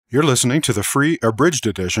You're listening to the free abridged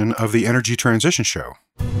edition of the Energy Transition Show.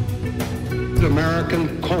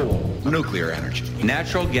 American coal, nuclear energy,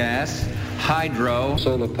 natural gas, hydro,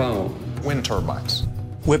 solar power, wind turbines.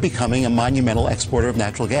 We're becoming a monumental exporter of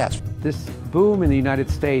natural gas. This boom in the United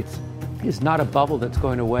States is not a bubble that's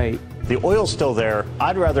going away. The oil's still there.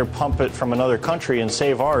 I'd rather pump it from another country and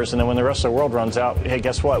save ours, and then when the rest of the world runs out, hey,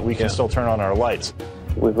 guess what? We can still turn on our lights.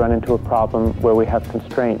 We've run into a problem where we have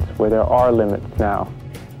constraints, where there are limits now.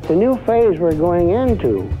 The new phase we're going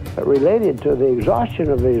into, related to the exhaustion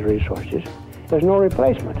of these resources, there's no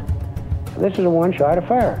replacement. This is a one-shot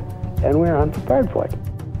affair, and we're unprepared for it.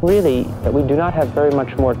 Really, we do not have very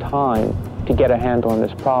much more time to get a handle on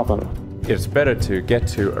this problem. It's better to get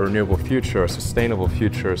to a renewable future, a sustainable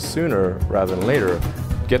future sooner rather than later.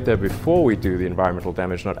 Get there before we do the environmental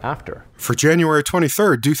damage, not after. For January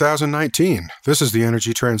 23rd, 2019, this is the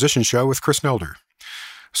Energy Transition Show with Chris Nelder.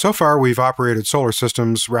 So far, we've operated solar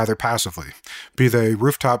systems rather passively. Be they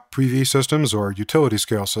rooftop PV systems or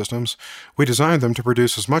utility-scale systems, we designed them to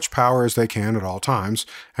produce as much power as they can at all times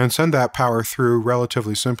and send that power through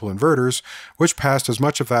relatively simple inverters, which passed as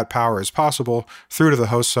much of that power as possible through to the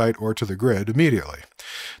host site or to the grid immediately.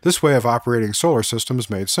 This way of operating solar systems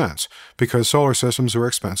made sense, because solar systems were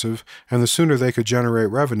expensive, and the sooner they could generate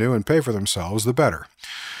revenue and pay for themselves, the better.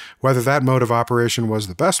 Whether that mode of operation was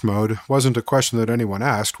the best mode wasn't a question that anyone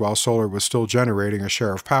asked while solar was still generating a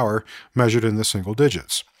share of power measured in the single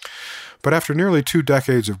digits. But after nearly 2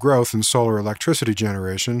 decades of growth in solar electricity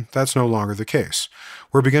generation, that's no longer the case.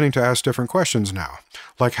 We're beginning to ask different questions now,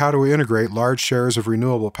 like how do we integrate large shares of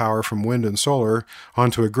renewable power from wind and solar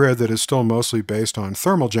onto a grid that is still mostly based on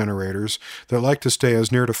thermal generators that like to stay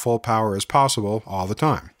as near to full power as possible all the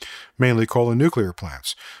time, mainly coal and nuclear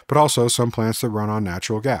plants, but also some plants that run on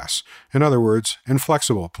natural gas. In other words,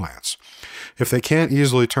 inflexible plants. If they can't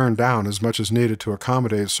easily turn down as much as needed to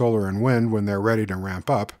accommodate solar and wind when they're ready to ramp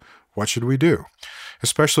up, what should we do?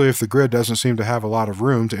 Especially if the grid doesn't seem to have a lot of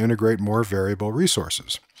room to integrate more variable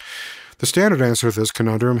resources. The standard answer to this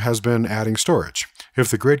conundrum has been adding storage. If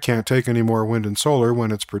the grid can't take any more wind and solar when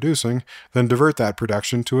it's producing, then divert that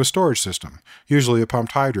production to a storage system, usually a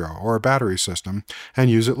pumped hydro or a battery system, and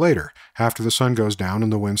use it later, after the sun goes down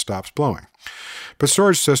and the wind stops blowing. But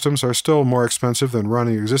storage systems are still more expensive than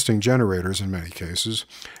running existing generators in many cases,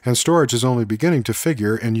 and storage is only beginning to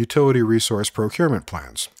figure in utility resource procurement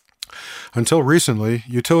plans. Until recently,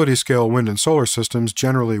 utility-scale wind and solar systems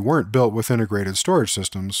generally weren't built with integrated storage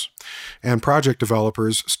systems, and project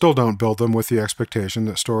developers still don't build them with the expectation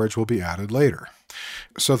that storage will be added later.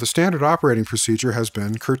 So the standard operating procedure has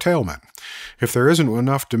been curtailment. If there isn't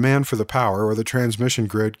enough demand for the power or the transmission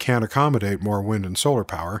grid can't accommodate more wind and solar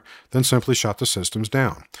power, then simply shut the systems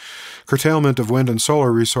down. Curtailment of wind and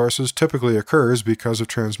solar resources typically occurs because of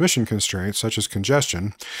transmission constraints such as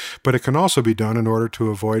congestion, but it can also be done in order to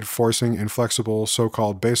avoid forcing inflexible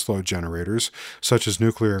so-called baseload generators, such as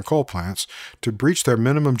nuclear and coal plants, to breach their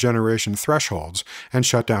minimum generation thresholds and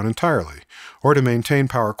shut down entirely, or to maintain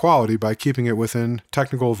power quality by keeping it within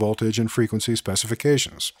technical voltage and frequency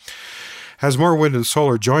specifications. As more wind and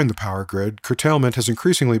solar join the power grid, curtailment has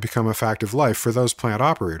increasingly become a fact of life for those plant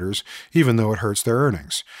operators, even though it hurts their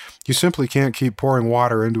earnings. You simply can't keep pouring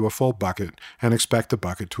water into a full bucket and expect the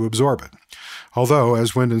bucket to absorb it. Although,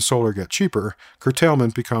 as wind and solar get cheaper,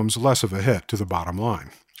 curtailment becomes less of a hit to the bottom line.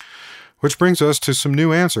 Which brings us to some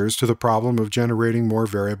new answers to the problem of generating more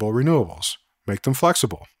variable renewables. Make them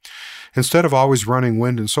flexible. Instead of always running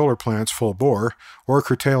wind and solar plants full bore, or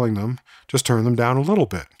curtailing them, just turn them down a little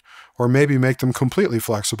bit. Or maybe make them completely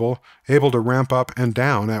flexible, able to ramp up and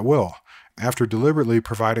down at will, after deliberately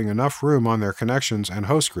providing enough room on their connections and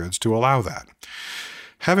host grids to allow that.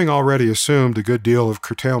 Having already assumed a good deal of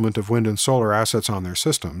curtailment of wind and solar assets on their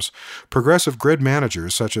systems, progressive grid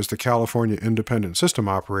managers such as the California Independent System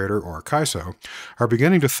Operator, or CAISO, are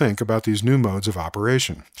beginning to think about these new modes of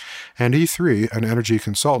operation. And E3, an energy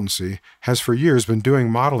consultancy, has for years been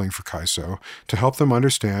doing modeling for CAISO to help them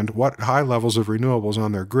understand what high levels of renewables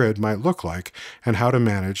on their grid might look like and how to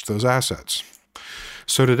manage those assets.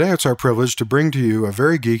 So today it's our privilege to bring to you a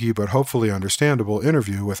very geeky but hopefully understandable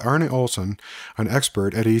interview with Arne Olsen, an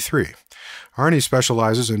expert at E3. Arne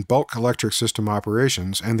specializes in bulk electric system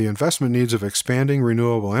operations and the investment needs of expanding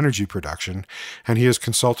renewable energy production, and he has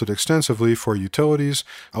consulted extensively for utilities,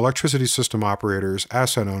 electricity system operators,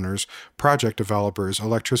 asset owners, project developers,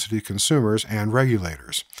 electricity consumers, and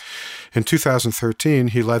regulators. In 2013,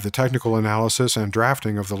 he led the technical analysis and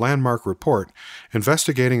drafting of the landmark report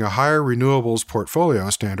investigating a higher renewables portfolio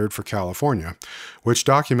standard for California, which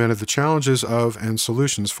documented the challenges of and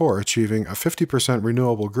solutions for achieving a 50%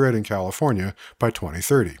 renewable grid in California by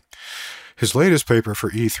 2030. His latest paper for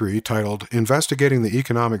E3, titled Investigating the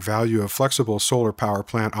Economic Value of Flexible Solar Power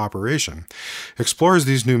Plant Operation, explores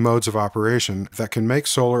these new modes of operation that can make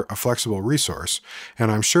solar a flexible resource,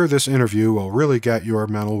 and I'm sure this interview will really get your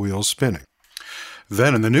mental wheels spinning.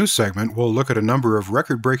 Then in the news segment, we'll look at a number of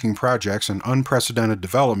record-breaking projects and unprecedented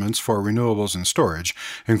developments for renewables and storage,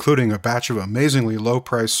 including a batch of amazingly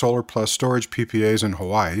low-priced solar plus storage PPAs in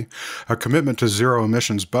Hawaii, a commitment to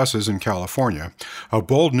zero-emissions buses in California, a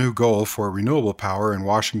bold new goal for renewable power in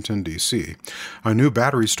Washington, D.C., a new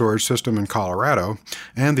battery storage system in Colorado,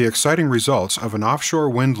 and the exciting results of an offshore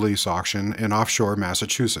wind lease auction in offshore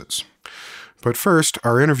Massachusetts. But first,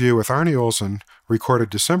 our interview with Arnie Olson, recorded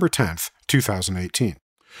December 10th, 2018.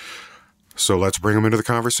 So let's bring him into the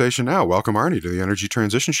conversation now. Welcome, Arnie, to the Energy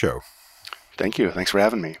Transition Show. Thank you. Thanks for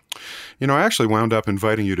having me. You know, I actually wound up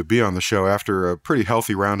inviting you to be on the show after a pretty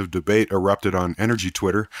healthy round of debate erupted on energy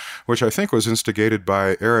Twitter, which I think was instigated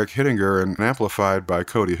by Eric Hittinger and amplified by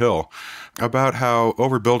Cody Hill, about how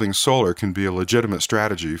overbuilding solar can be a legitimate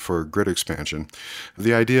strategy for grid expansion.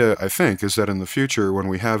 The idea, I think, is that in the future, when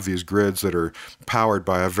we have these grids that are powered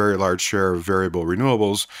by a very large share of variable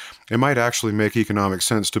renewables, it might actually make economic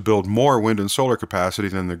sense to build more wind and solar capacity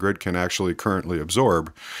than the grid can actually currently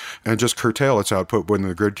absorb, and just curtail its output when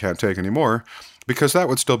the grid can't take any more, because that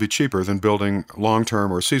would still be cheaper than building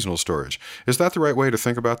long-term or seasonal storage. Is that the right way to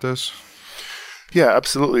think about this? Yeah,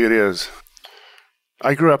 absolutely it is.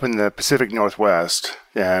 I grew up in the Pacific Northwest,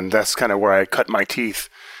 and that's kind of where I cut my teeth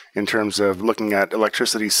in terms of looking at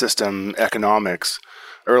electricity system economics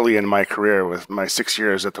early in my career with my 6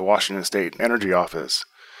 years at the Washington State Energy Office.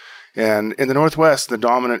 And in the Northwest, the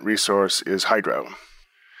dominant resource is hydro.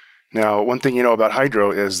 Now, one thing you know about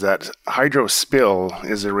hydro is that hydro spill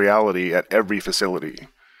is a reality at every facility.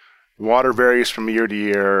 Water varies from year to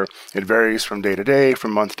year. It varies from day to day,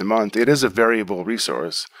 from month to month. It is a variable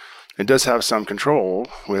resource. It does have some control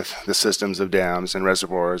with the systems of dams and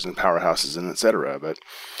reservoirs and powerhouses and et cetera, but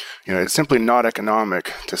it's simply not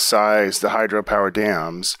economic to size the hydropower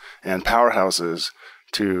dams and powerhouses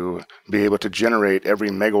to be able to generate every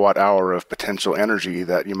megawatt hour of potential energy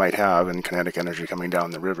that you might have in kinetic energy coming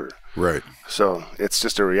down the river. Right. So it's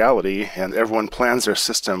just a reality, and everyone plans their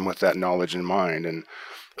system with that knowledge in mind. And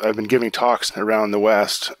I've been giving talks around the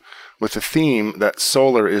West with the theme that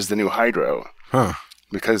solar is the new hydro. Huh.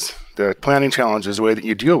 Because the planning challenges, the way that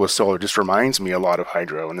you deal with solar just reminds me a lot of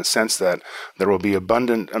hydro in the sense that there will be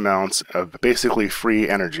abundant amounts of basically free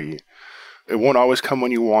energy. It won't always come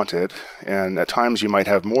when you want it, and at times you might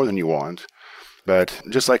have more than you want. But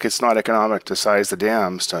just like it's not economic to size the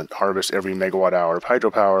dams to harvest every megawatt hour of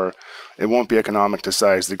hydropower, it won't be economic to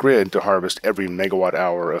size the grid to harvest every megawatt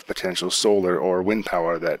hour of potential solar or wind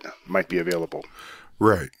power that might be available.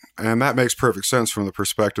 Right. And that makes perfect sense from the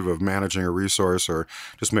perspective of managing a resource or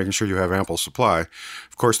just making sure you have ample supply.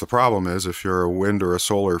 Of course, the problem is if you're a wind or a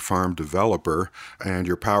solar farm developer and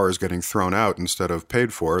your power is getting thrown out instead of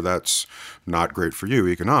paid for, that's not great for you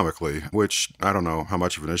economically, which I don't know how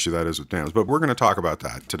much of an issue that is with dams, but we're going to talk about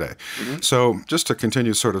that today. Mm-hmm. So just to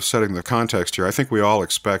continue sort of setting the context here, I think we all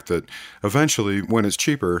expect that eventually, when it's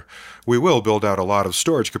cheaper, we will build out a lot of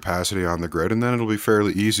storage capacity on the grid, and then it'll be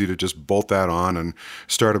fairly easy to just bolt that on and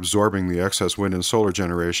start absorbing the excess wind and solar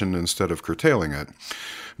generation instead of curtailing it.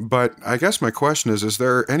 But I guess my question is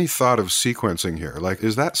there any thought of sequencing here? Like,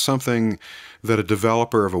 is that something that a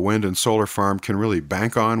developer of a wind and solar farm can really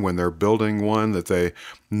bank on when they're building one, that they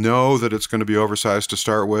know that it's going to be oversized to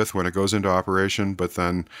start with when it goes into operation, but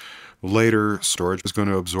then later storage is going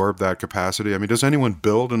to absorb that capacity? I mean, does anyone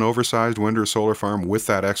build an oversized wind or solar farm with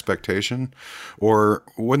that expectation? Or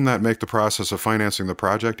wouldn't that make the process of financing the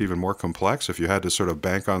project even more complex if you had to sort of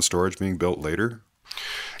bank on storage being built later?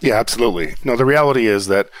 Yeah, absolutely. No, the reality is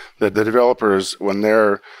that the developers, when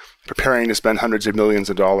they're preparing to spend hundreds of millions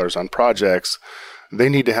of dollars on projects, they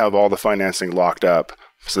need to have all the financing locked up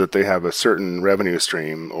so that they have a certain revenue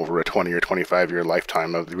stream over a 20 or 25-year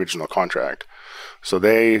lifetime of the original contract. So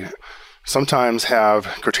they sometimes have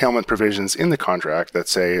curtailment provisions in the contract that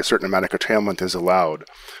say a certain amount of curtailment is allowed,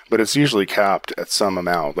 but it's usually capped at some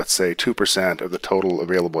amount, let's say 2% of the total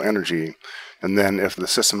available energy. And then if the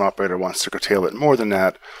system operator wants to curtail it more than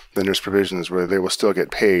that, then there's provisions where they will still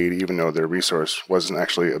get paid even though their resource wasn't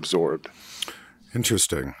actually absorbed.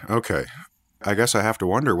 Interesting. Okay. I guess I have to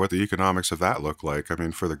wonder what the economics of that look like,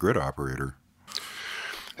 for the grid operator.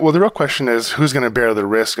 Well, the real question is who's going to bear the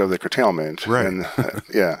risk of the curtailment, right? And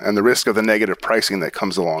the risk of the negative pricing that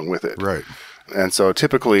comes along with it, right? And so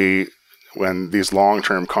typically, when these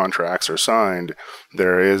long-term contracts are signed,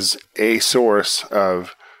 there is a source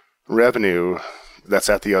of revenue that's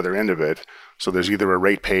at the other end of it. So there's either a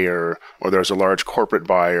ratepayer or there's a large corporate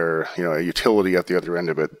buyer, a utility at the other end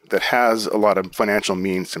of it that has a lot of financial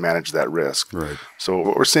means to manage that risk. Right. So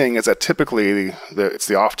what we're seeing is that typically it's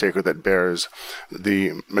the off-taker that bears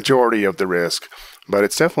the majority of the risk, but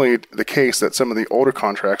it's definitely the case that some of the older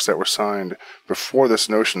contracts that were signed before this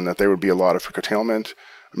notion that there would be a lot of curtailment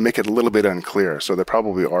make it a little bit unclear. So there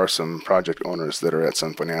probably are some project owners that are at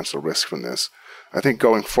some financial risk from this. I think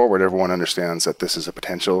going forward, everyone understands that this is a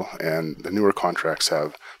potential, and the newer contracts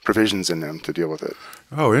have provisions in them to deal with it.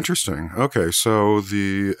 Oh, interesting. Okay, so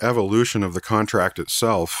the evolution of the contract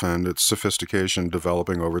itself and its sophistication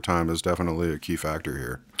developing over time is definitely a key factor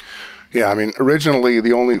here. Yeah, I mean, originally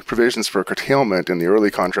the only provisions for curtailment in the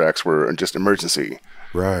early contracts were just emergency.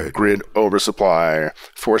 Right. Grid oversupply,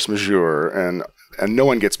 force majeure, and no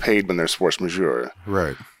one gets paid when there's force majeure.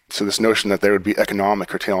 Right. So this notion that there would be economic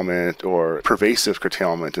curtailment or pervasive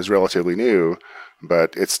curtailment is relatively new,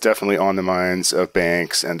 but it's definitely on the minds of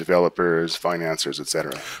banks and developers, financiers,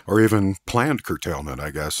 etc. Or even planned curtailment,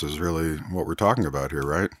 I guess, is really what we're talking about here,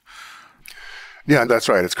 right? Yeah, that's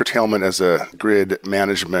right. It's curtailment as a grid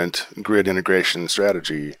management, grid integration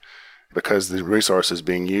strategy, because the resource is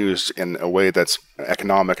being used in a way that's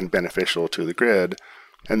economic and beneficial to the grid,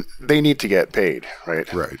 and they need to get paid,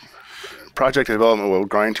 right? Right. Project development will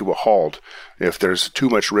grind to a halt if there's too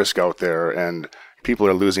much risk out there and people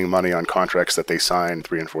are losing money on contracts that they signed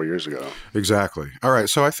 3 and 4 years ago. Exactly. All right.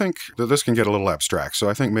 So I think that this can get a little abstract. So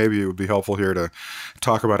I think maybe it would be helpful here to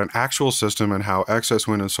talk about an actual system and how excess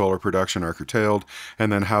wind and solar production are curtailed,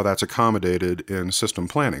 and then how that's accommodated in system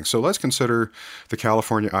planning. So let's consider the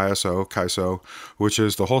California ISO, CAISO, which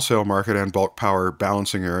is the wholesale market and bulk power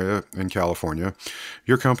balancing area in California.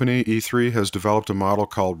 Your company, E3, has developed a model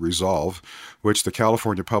called Resolve, which the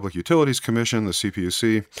California Public Utilities Commission, the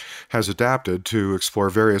CPUC, has adapted to explore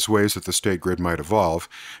various ways that the state grid might evolve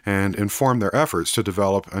and inform their efforts to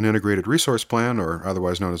develop an integrated resource plan, or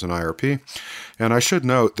otherwise known as an IRP. And I should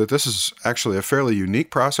note that this is actually a fairly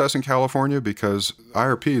unique process in California, because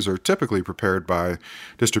IRPs are typically prepared by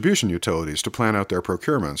distribution utilities to plan out their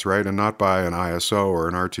procurements, right? And not by an ISO or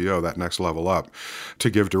an RTO, that next level up, to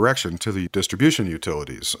give direction to the distribution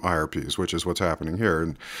utilities, IRPs, which is what's happening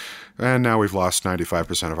here. And now we've lost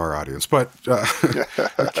 95% of our audience. But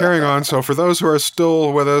carrying on, so for those who are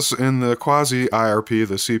still with us, in the quasi-IRP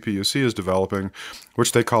the CPUC is developing,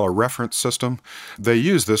 which they call a reference system, they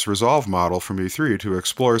use this Resolve model from E3 to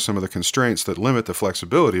explore some of the constraints that limit the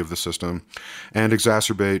flexibility of the system and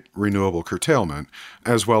exacerbate renewable curtailment,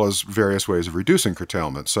 as well as various ways of reducing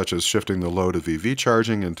curtailment, such as shifting the load of EV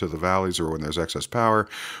charging into the valleys or when there's excess power,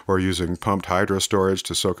 or using pumped hydro storage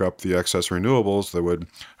to soak up the excess renewables that would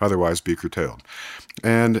otherwise be curtailed.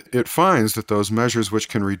 And it finds that those measures which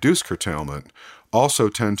can reduce curtailment also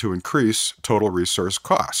tend to increase total resource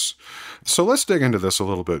costs. So let's dig into this a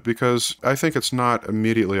little bit, because I think it's not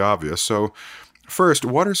immediately obvious. So first,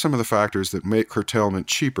 what are some of the factors that make curtailment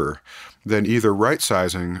cheaper than either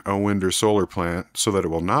right-sizing a wind or solar plant so that it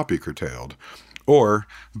will not be curtailed, or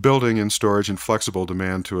building in storage and flexible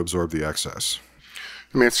demand to absorb the excess?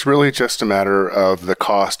 I mean, it's really just a matter of the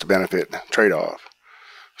cost-benefit trade-off.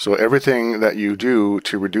 So everything that you do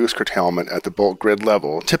to reduce curtailment at the bulk grid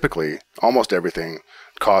level, typically, almost everything,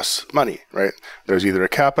 costs money, right? There's either a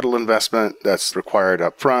capital investment that's required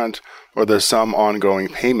up front, or there's some ongoing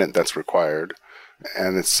payment that's required.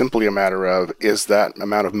 And it's simply a matter of, is that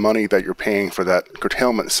amount of money that you're paying for that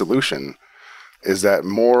curtailment solution, is that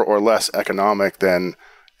more or less economic than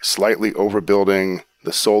slightly overbuilding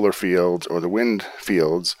the solar fields or the wind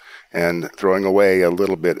fields and throwing away a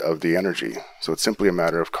little bit of the energy? So it's simply a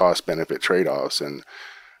matter of cost-benefit trade-offs. And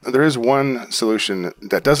there is one solution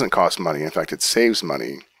that doesn't cost money. In fact, it saves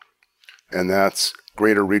money, and that's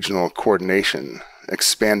greater regional coordination,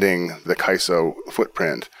 expanding the CAISO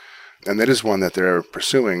footprint. And that is one that they're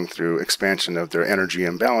pursuing through expansion of their energy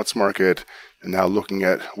imbalance market, and now looking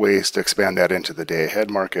at ways to expand that into the day-ahead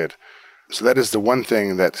market. So that is the one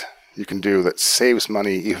thing that you can do that saves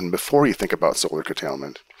money even before you think about solar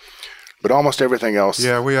curtailment. But almost everything else...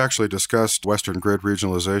 Yeah, we actually discussed Western grid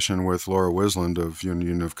regionalization with Laura Wisland of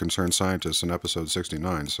Union of Concerned Scientists in episode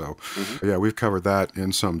 69. So, yeah, we've covered that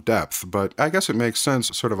in some depth. But I guess it makes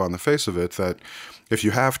sense, sort of on the face of it, that if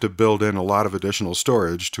you have to build in a lot of additional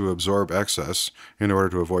storage to absorb excess in order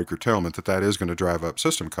to avoid curtailment, that is going to drive up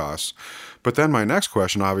system costs. But then my next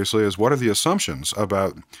question, obviously, is what are the assumptions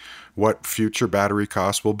about what future battery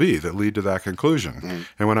costs will be that lead to that conclusion.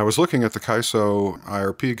 And when I was looking at the CAISO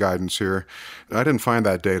IRP guidance here, I didn't find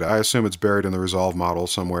that data. I assume it's buried in the resolve model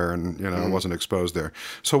somewhere and, it wasn't exposed there.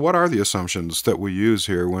 So what are the assumptions that we use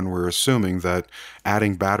here when we're assuming that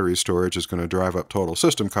adding battery storage is going to drive up total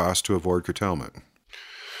system costs to avoid curtailment?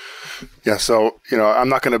 Yeah, so, I'm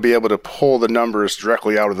not going to be able to pull the numbers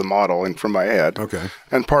directly out of the model and from my head. Okay.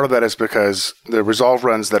 And part of that is because the resolve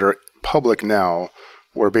runs that are public now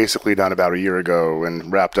were basically done about a year ago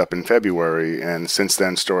and wrapped up in February. And since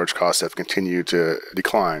then, storage costs have continued to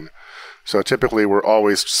decline. So typically, we're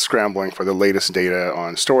always scrambling for the latest data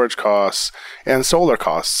on storage costs and solar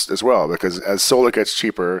costs as well, because as solar gets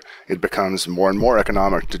cheaper, it becomes more and more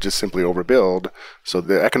economic to just simply overbuild. So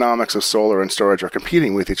the economics of solar and storage are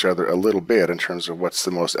competing with each other a little bit in terms of what's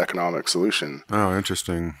the most economic solution. Oh,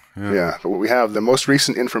 interesting. Yeah, but we have the most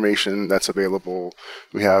recent information that's available.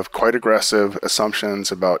 We have quite aggressive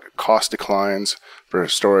assumptions about cost declines for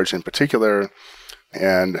storage in particular.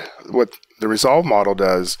 And what the resolve model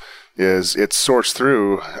does is it sorts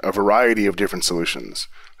through a variety of different solutions.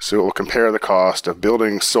 So it will compare the cost of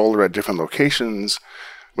building solar at different locations,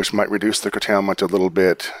 which might reduce the curtailment a little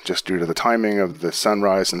bit just due to the timing of the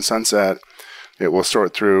sunrise and sunset. It will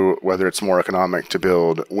sort through whether it's more economic to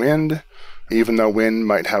build wind, even though wind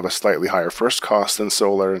might have a slightly higher first cost than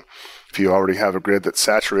solar. If you already have a grid that's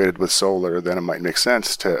saturated with solar, then it might make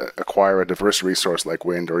sense to acquire a diverse resource like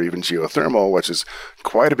wind or even geothermal, which is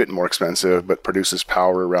quite a bit more expensive but produces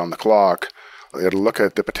power around the clock. It'll look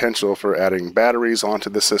at the potential for adding batteries onto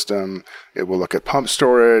the system. It will look at pump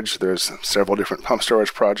storage. There's several different pump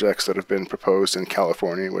storage projects that have been proposed in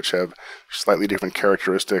California, which have slightly different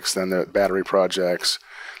characteristics than the battery projects.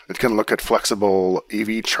 It can look at flexible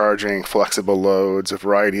EV charging, flexible loads, a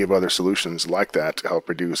variety of other solutions like that to help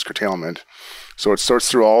reduce curtailment. So it sorts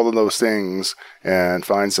through all of those things and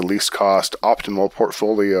finds the least cost optimal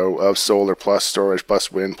portfolio of solar plus storage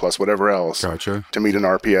plus wind plus whatever else to meet an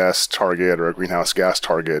RPS target or a greenhouse gas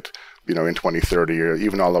target, in 2030 or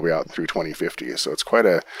even all the way out through 2050. So it's quite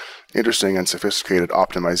a interesting and sophisticated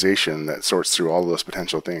optimization that sorts through all of those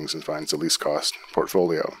potential things and finds the least cost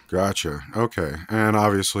portfolio. Gotcha. Okay. And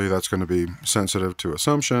obviously that's going to be sensitive to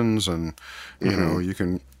assumptions and, you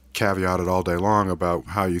can caveat it all day long about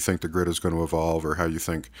how you think the grid is going to evolve or how you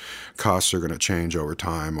think costs are going to change over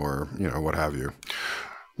time or, what have you.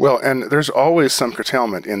 Well, and there's always some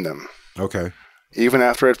curtailment in them. Okay. Even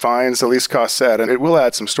after it finds the least cost set, and it will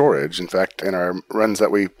add some storage. In fact, in our runs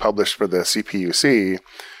that we published for the CPUC,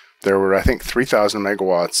 there were, I think, 3,000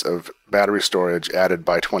 megawatts of battery storage added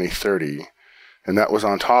by 2030. And that was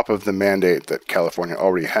on top of the mandate that California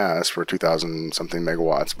already has for 2,000-something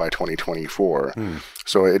megawatts by 2024.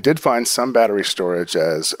 So it did find some battery storage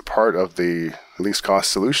as part of the least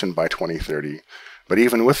cost solution by 2030. But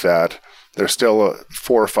even with that, there's still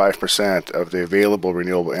 4 or 5% of the available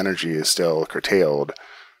renewable energy is still curtailed.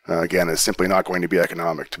 Again, it's simply not going to be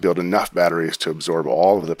economic to build enough batteries to absorb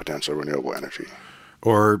all of the potential renewable energy.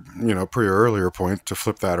 Or, per your earlier point, to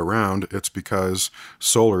flip that around, it's because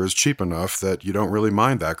solar is cheap enough that you don't really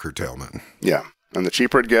mind that curtailment. Yeah. And the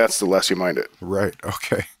cheaper it gets, the less you mind it. Right.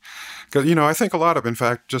 Okay. Because, I think a lot of, in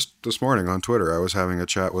fact, just this morning on Twitter, I was having a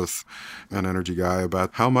chat with an energy guy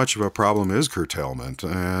about how much of a problem is curtailment.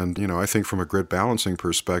 And, I think from a grid balancing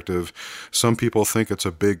perspective, some people think it's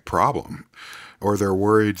a big problem. Or they're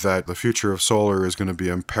worried that the future of solar is going to be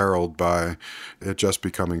imperiled by it just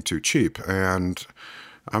becoming too cheap. And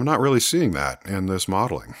I'm not really seeing that in this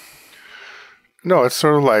modeling. No, it's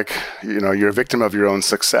sort of like, you're a victim of your own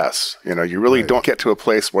success. You really don't get to a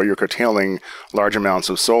place where you're curtailing large amounts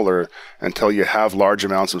of solar until you have large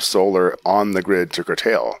amounts of solar on the grid to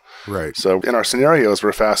curtail. Right. So in our scenarios,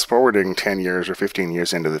 we're fast forwarding 10 years or 15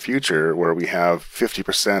 years into the future where we have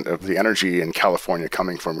 50% of the energy in California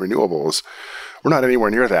coming from renewables. We're not anywhere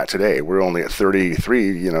near that today. We're only at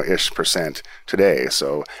 33%-ish today.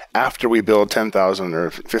 So after we build 10,000 or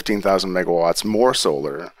 15,000 megawatts more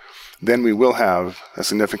solar, then we will have a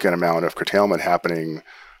significant amount of curtailment happening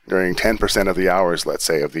during 10% of the hours, let's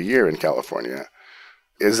say, of the year in California.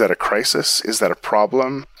 Is that a crisis? Is that a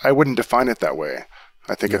problem? I wouldn't define it that way.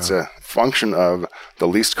 I think it's a function of the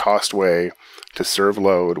least cost way to serve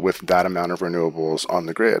load with that amount of renewables on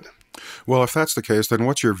the grid. Well, if that's the case, then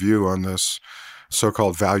what's your view on this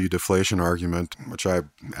so-called value deflation argument, which I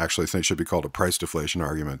actually think should be called a price deflation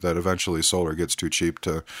argument, that eventually solar gets too cheap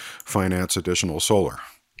to finance additional solar?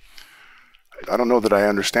 I don't know that I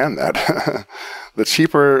understand that. The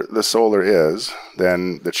cheaper the solar is,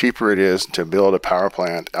 then the cheaper it is to build a power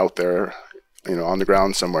plant out there, on the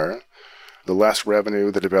ground somewhere. The less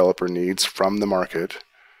revenue the developer needs from the market.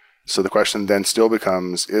 So the question then still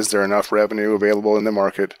becomes, is there enough revenue available in the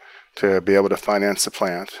market to be able to finance the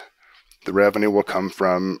plant? The revenue will come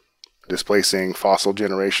from displacing fossil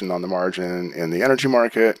generation on the margin in the energy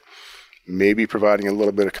market, maybe providing a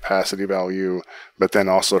little bit of capacity value, but then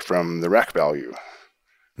also from the REC value.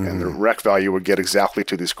 And the REC value would get exactly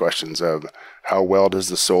to these questions of how well does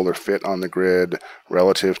the solar fit on the grid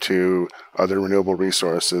relative to other renewable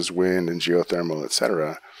resources, wind and geothermal,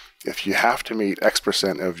 etc. If you have to meet X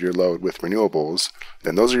percent of your load with renewables,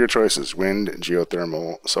 then those are your choices, wind,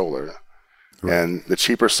 geothermal, solar. Right. And the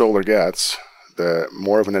cheaper solar gets, the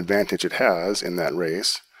more of an advantage it has in that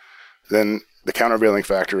race. Then the countervailing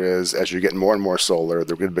factor is, as you get more and more solar,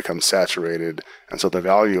 the grid becomes saturated, and so the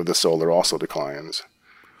value of the solar also declines.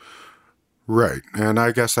 Right. And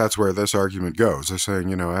I guess that's where this argument goes. They're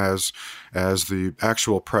saying, as the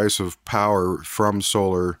actual price of power from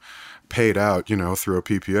solar paid out, through a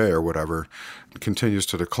PPA or whatever, continues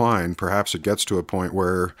to decline, perhaps it gets to a point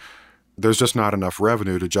where there's just not enough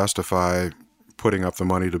revenue to justify putting up the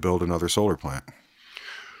money to build another solar plant.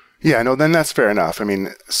 Yeah, no, then that's fair enough. I mean,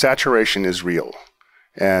 saturation is real.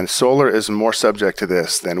 And solar is more subject to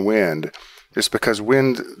this than wind, just because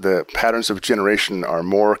wind, the patterns of generation are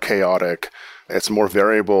more chaotic. It's more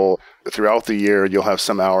variable. Throughout the year, you'll have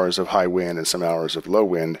some hours of high wind and some hours of low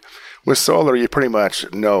wind. With solar, you pretty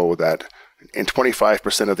much know that in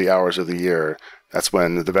 25% of the hours of the year, that's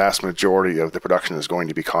when the vast majority of the production is going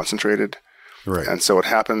to be concentrated. Right. And so it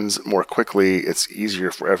happens more quickly. It's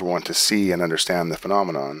easier for everyone to see and understand the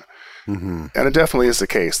phenomenon. Mm-hmm. And it definitely is the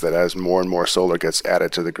case that as more and more solar gets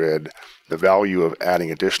added to the grid, the value of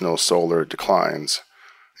adding additional solar declines.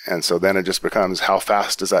 And so then it just becomes, how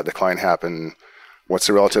fast does that decline happen? What's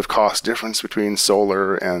the relative cost difference between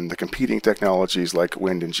solar and the competing technologies like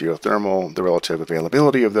wind and geothermal, the relative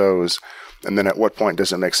availability of those? And then at what point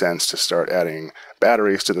does it make sense to start adding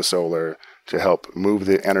batteries to the solar to help move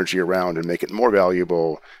the energy around and make it more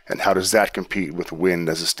valuable? And how does that compete with wind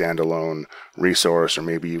as a standalone resource, or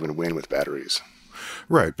maybe even wind with batteries?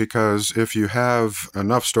 Right, because if you have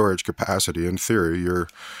enough storage capacity, in theory,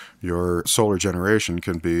 your solar generation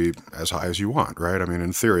can be as high as you want, right? I mean,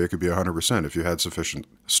 in theory, it could be 100% if you had sufficient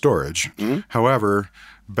storage. Mm-hmm. However,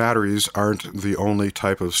 batteries aren't the only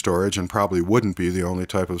type of storage, and probably wouldn't be the only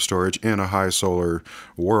type of storage in a high solar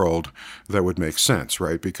world that would make sense,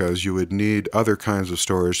 right? Because you would need other kinds of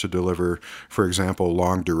storage to deliver, for example,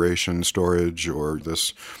 long duration storage, or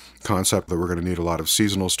this concept that we're going to need a lot of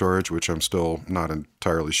seasonal storage, which I'm still not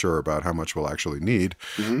entirely sure about how much we'll actually need.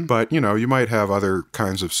 Mm-hmm. But, you might have other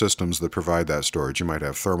kinds of systems that provide that storage. You might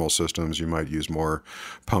have thermal systems. You might use more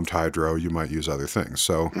pumped hydro. You might use other things.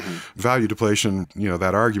 So value depletion,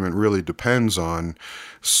 that argument really depends on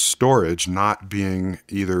storage not being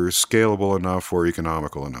either scalable enough or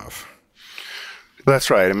economical enough.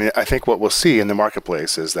 That's right. I mean, I think what we'll see in the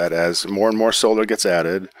marketplace is that as more and more solar gets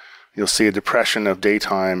added, you'll see a depression of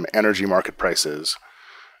daytime energy market prices.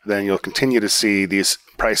 Then you'll continue to see these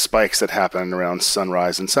price spikes that happen around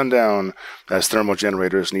sunrise and sundown as thermal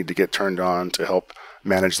generators need to get turned on to help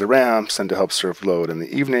manage the ramps and to help serve load in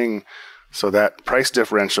the evening. So that price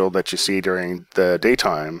differential that you see during the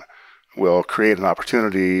daytime will create an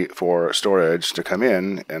opportunity for storage to come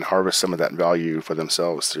in and harvest some of that value for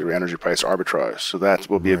themselves through energy price arbitrage. So that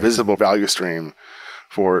will be a visible value stream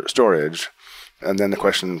for storage. And then the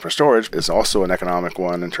question for storage is also an economic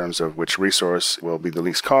one in terms of which resource will be the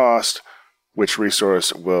least cost, which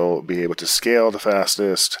resource will be able to scale the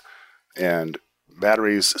fastest. And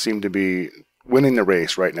batteries seem to be winning the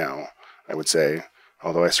race right now, I would say.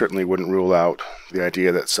 Although I certainly wouldn't rule out the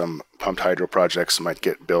idea that some pumped hydro projects might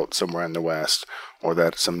get built somewhere in the West, or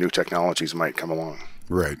that some new technologies might come along.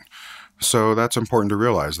 Right. So that's important to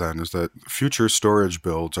realize then, is that future storage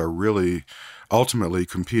builds are really ultimately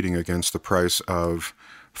competing against the price of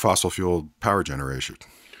fossil fuel power generation.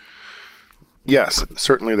 Yes,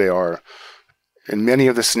 certainly they are. In many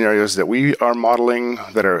of the scenarios that we are modeling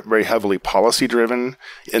that are very heavily policy driven,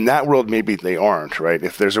 in that world maybe they aren't, right?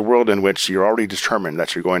 If there's a world in which you're already determined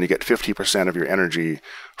that you're going to get 50% of your energy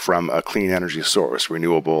from a clean energy source,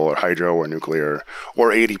 renewable or hydro or nuclear,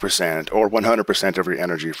 or 80% or 100% of your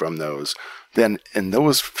energy from those, then in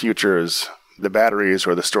those futures, the batteries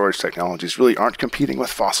or the storage technologies really aren't competing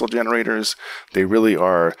with fossil generators. They really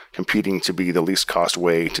are competing to be the least cost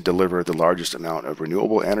way to deliver the largest amount of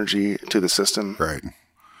renewable energy to the system.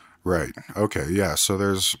 Right. Okay, yeah. So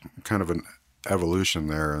there's kind of an evolution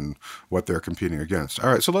there in what they're competing against.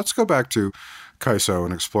 All right, so let's go back to CAISO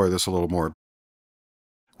and explore this a little more.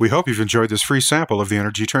 We hope you've enjoyed this free sample of the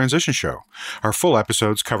Energy Transition Show. Our full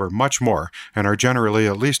episodes cover much more and are generally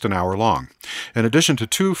at least an hour long. In addition to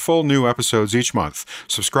 2 full new episodes each month,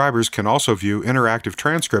 subscribers can also view interactive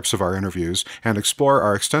transcripts of our interviews and explore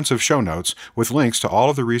our extensive show notes with links to all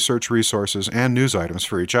of the research resources and news items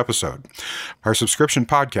for each episode. Our subscription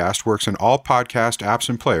podcast works in all podcast apps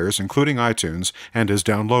and players, including iTunes, and is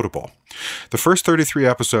downloadable. The first 33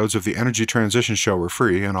 episodes of the Energy Transition Show were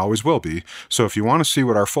free and always will be, so if you want to see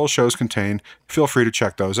what our full shows contain, feel free to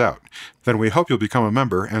check those out. Then we hope you'll become a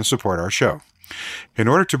member and support our show. In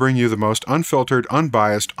order to bring you the most unfiltered,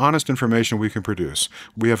 unbiased, honest information we can produce,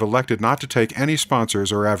 we have elected not to take any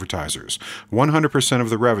sponsors or advertisers. 100% of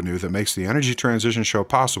the revenue that makes the Energy Transition Show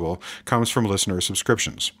possible comes from listener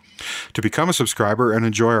subscriptions. To become a subscriber and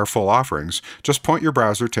enjoy our full offerings, just point your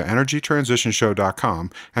browser to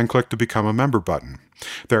energytransitionshow.com and click the Become a Member button.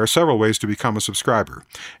 There are several ways to become a subscriber.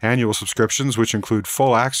 Annual subscriptions, which include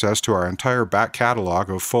full access to our entire back catalog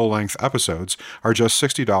of full-length episodes, are just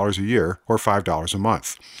 $60 a year or $5 a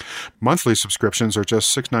month. Monthly subscriptions are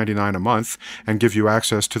just $6.99 a month and give you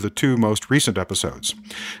access to the 2 most recent episodes.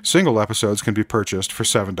 Single episodes can be purchased for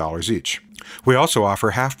 $7 each. We also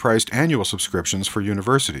offer half-priced annual subscriptions for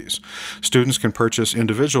universities. Students can purchase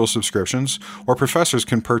individual subscriptions, or professors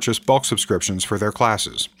can purchase bulk subscriptions for their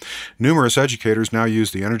classes. Numerous educators now use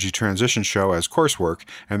the Energy Transition Show as coursework,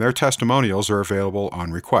 and their testimonials are available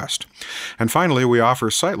on request. And finally, we offer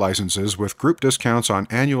site licenses with group discounts on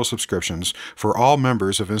annual subscriptions for all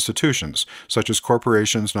members of institutions, such as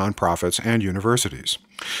corporations, nonprofits, and universities.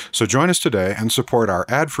 So join us today and support our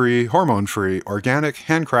ad-free, hormone-free, organic,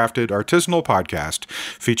 handcrafted, artisanal podcast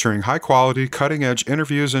featuring high-quality, cutting-edge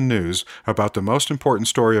interviews and news about the most important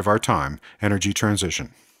story of our time, energy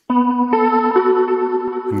transition.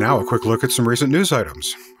 Now a quick look at some recent news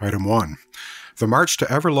items. Item 1. The march to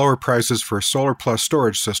ever lower prices for solar plus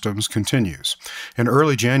storage systems continues. In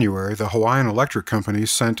early January, the Hawaiian Electric Company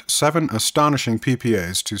sent 7 astonishing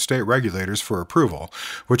PPAs to state regulators for approval,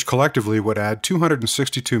 which collectively would add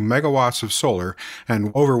 262 megawatts of solar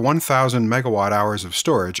and over 1,000 megawatt hours of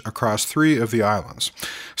storage across 3 of the islands.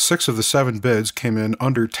 6 of the 7 bids came in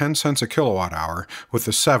under 10 cents a kilowatt hour, with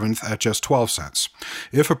the 7th at just 12 cents.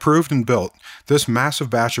 If approved and built, this massive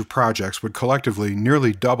batch of projects would collectively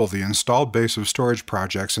nearly double the installed base of storage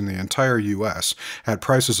projects in the entire U.S. at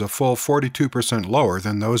prices a full 42% lower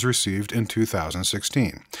than those received in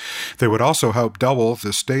 2016. They would also help double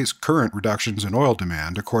the state's current reductions in oil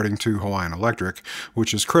demand, according to Hawaiian Electric,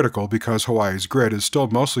 which is critical because Hawaii's grid is still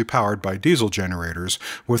mostly powered by diesel generators,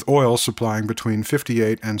 with oil supplying between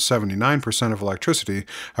 58 and 79% of electricity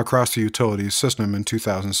across the utilities system in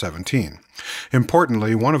 2017.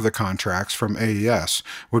 Importantly, one of the contracts from AES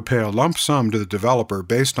would pay a lump sum to the developer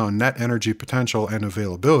based on net energy potential and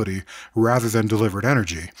availability rather than delivered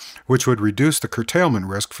energy, which would reduce the curtailment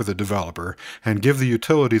risk for the developer and give the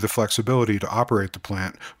utility the flexibility to operate the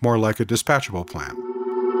plant more like a dispatchable plant.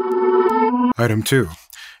 Item 2.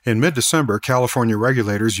 In mid-December, California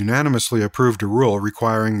regulators unanimously approved a rule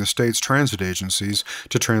requiring the state's transit agencies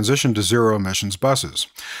to transition to zero-emissions buses.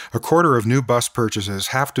 A quarter of new bus purchases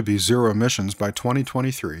have to be zero emissions by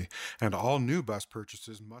 2023, and all new bus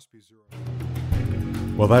purchases must be zero.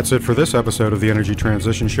 Well, that's it for this episode of the Energy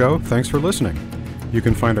Transition Show. Thanks for listening. You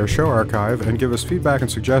can find our show archive and give us feedback and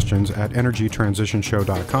suggestions at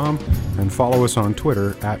energytransitionshow.com and follow us on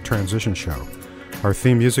Twitter at TransitionShow. Our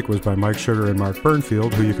theme music was by Mike Sugar and Mark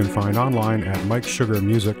Burnfield, who you can find online at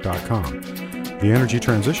MikeSugarMusic.com. The Energy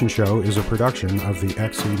Transition Show is a production of the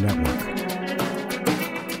XE Network.